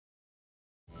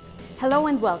Hello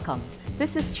and welcome.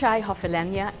 This is Chay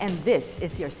Hofileña and this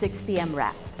is your 6 p.m.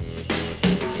 wrap.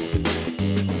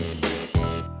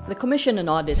 The Commission on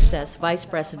Audit says Vice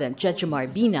President Jejomar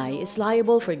Binay is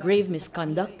liable for grave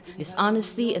misconduct,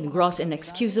 dishonesty, and gross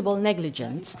inexcusable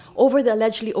negligence over the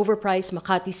allegedly overpriced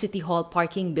Makati City Hall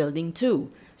Parking Building 2.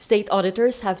 State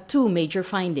auditors have two major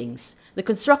findings. The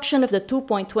construction of the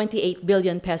 2.28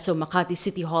 billion peso Makati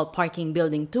City Hall Parking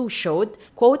Building 2 showed,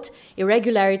 quote,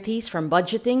 irregularities from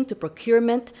budgeting to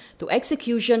procurement to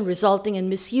execution resulting in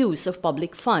misuse of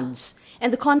public funds.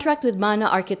 And the contract with Mana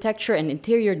Architecture and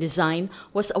Interior Design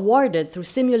was awarded through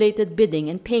simulated bidding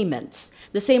and payments.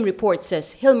 The same report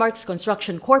says Hillmarks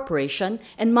Construction Corporation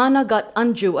and Mana got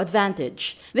undue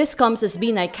advantage. This comes as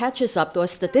Binay catches up to a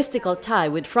statistical tie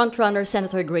with frontrunner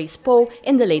Senator Grace Poe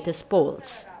in the latest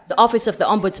polls. The Office of the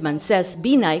Ombudsman says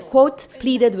Binay, quote,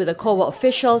 pleaded with a COA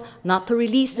official not to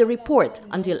release the report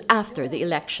until after the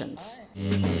elections.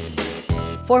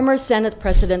 Former Senate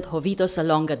President Jovito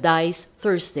Salonga dies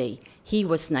Thursday. He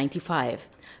was 95.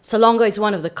 Salonga is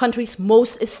one of the country's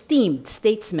most esteemed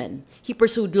statesmen. He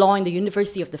pursued law in the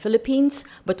University of the Philippines,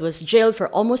 but was jailed for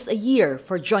almost a year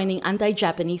for joining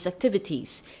anti-Japanese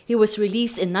activities. He was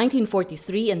released in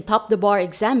 1943 and topped the bar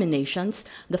examinations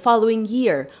the following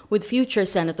year with future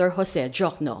Senator Jose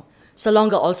Jokno.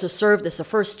 Salonga also served as the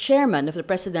first chairman of the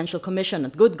Presidential Commission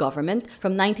on Good Government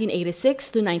from 1986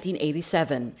 to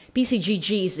 1987.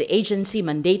 PCGG is the agency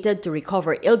mandated to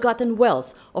recover ill-gotten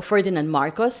wealth of Ferdinand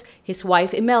Marcos, his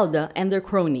wife Imelda, and their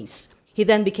cronies. He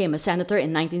then became a senator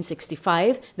in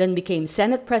 1965, then became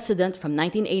Senate President from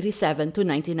 1987 to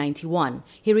 1991.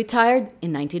 He retired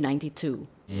in 1992.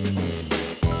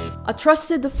 A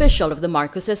trusted official of the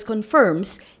Marcoses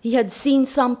confirms he had seen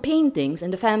some paintings in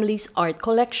the family's art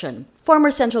collection. Former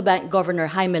Central Bank Governor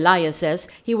Jaime Laya says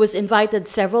he was invited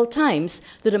several times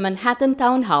to the Manhattan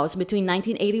townhouse between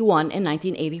 1981 and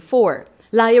 1984.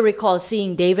 Laya recalls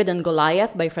seeing David and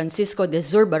Goliath by Francisco de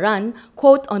Zurbaran,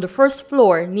 quote, on the first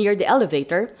floor near the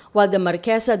elevator, while the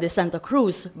Marquesa de Santa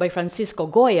Cruz by Francisco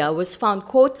Goya was found,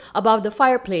 quote, above the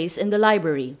fireplace in the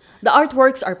library. The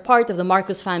artworks are part of the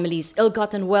Marcos family's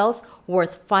ill-gotten wealth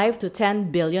worth $5 to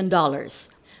 $10 billion.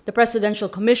 The Presidential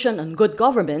Commission on Good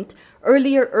Government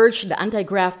earlier urged the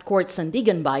anti-graft court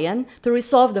Sandigan Bayan to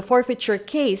resolve the forfeiture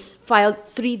case filed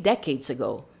 3 decades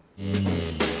ago.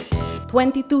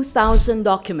 22,000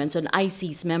 documents on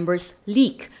IC's members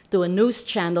leak to a news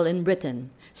channel in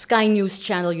Britain. Sky News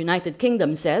Channel United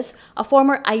Kingdom says a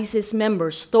former ISIS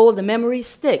member stole the memory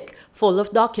stick full of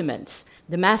documents.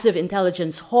 The massive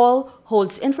intelligence haul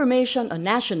holds information on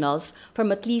nationals from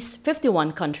at least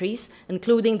 51 countries,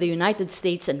 including the United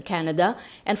States and Canada,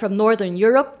 and from Northern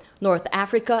Europe, North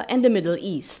Africa, and the Middle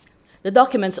East. The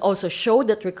documents also show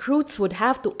that recruits would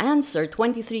have to answer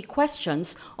 23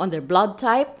 questions on their blood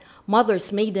type,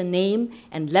 mother's maiden name,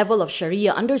 and level of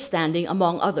Sharia understanding,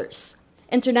 among others.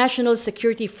 International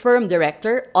security firm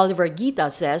director Oliver Gita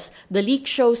says the leak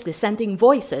shows dissenting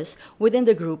voices within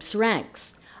the group's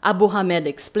ranks. Abu Hamed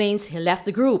explains he left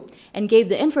the group and gave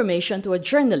the information to a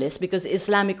journalist because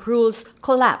Islamic rules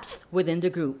collapsed within the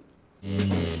group.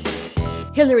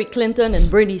 Hillary Clinton and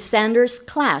Bernie Sanders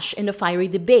clash in a fiery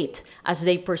debate as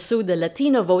they pursue the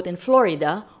Latino vote in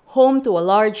Florida, home to a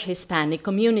large Hispanic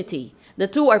community. The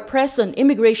two are pressed on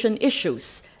immigration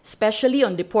issues, especially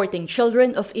on deporting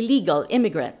children of illegal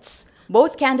immigrants.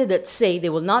 Both candidates say they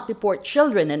will not deport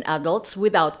children and adults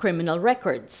without criminal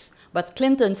records. But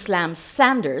Clinton slams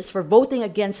Sanders for voting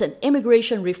against an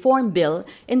immigration reform bill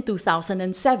in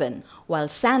 2007, while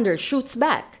Sanders shoots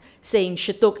back, saying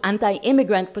she took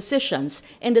anti-immigrant positions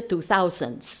in the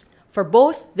 2000s. For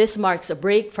both, this marks a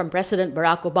break from President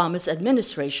Barack Obama's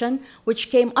administration, which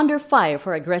came under fire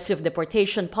for aggressive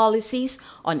deportation policies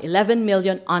on 11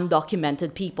 million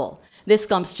undocumented people. This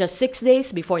comes just 6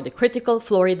 days before the critical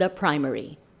Florida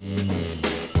primary.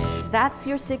 That's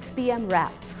your 6 p.m.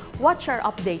 wrap. Watch our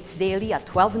updates daily at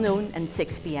 12 noon and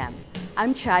 6 p.m.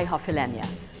 I'm Chay Hofileña.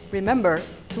 Remember,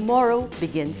 tomorrow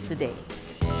begins today.